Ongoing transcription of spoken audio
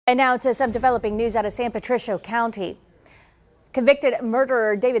And now to some developing news out of San Patricio County. Convicted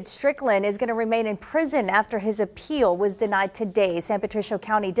murderer David Strickland is going to remain in prison after his appeal was denied today. San Patricio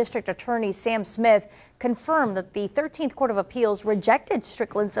County District Attorney Sam Smith confirmed that the 13th Court of Appeals rejected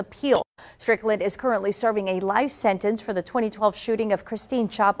Strickland's appeal. Strickland is currently serving a life sentence for the 2012 shooting of Christine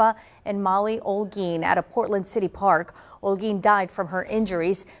Chapa and Molly Olguin at a Portland City Park. Olguin died from her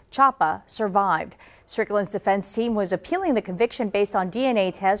injuries. Chapa survived. Strickland's defense team was appealing the conviction based on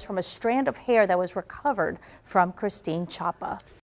DNA tests from a strand of hair that was recovered from Christine Chapa.